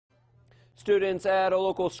Students at a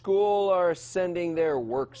local school are sending their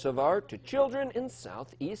works of art to children in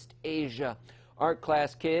Southeast Asia. Art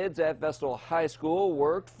class kids at Vestal High School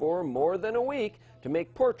worked for more than a week to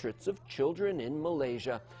make portraits of children in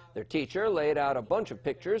Malaysia. Their teacher laid out a bunch of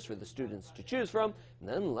pictures for the students to choose from and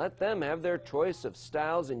then let them have their choice of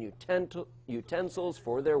styles and utensils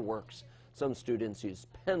for their works. Some students used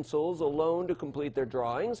pencils alone to complete their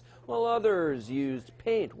drawings, while others used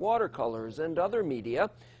paint, watercolors, and other media.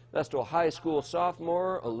 Vestal High School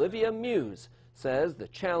sophomore Olivia Muse says the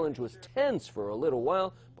challenge was tense for a little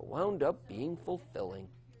while, but wound up being fulfilling.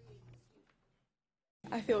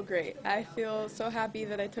 I feel great. I feel so happy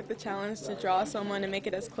that I took the challenge to draw someone and make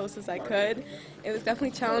it as close as I could. It was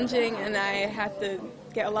definitely challenging, and I had to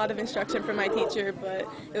get a lot of instruction from my teacher, but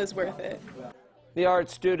it was worth it. The art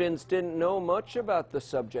students didn't know much about the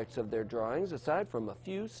subjects of their drawings, aside from a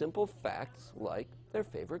few simple facts like their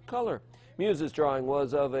favorite color. Muse's drawing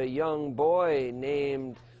was of a young boy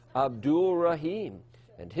named Abdul Rahim,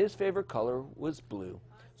 and his favorite color was blue.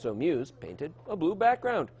 So Muse painted a blue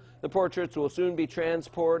background. The portraits will soon be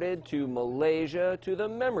transported to Malaysia to the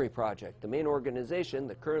Memory Project, the main organization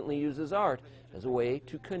that currently uses art as a way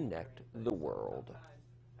to connect the world.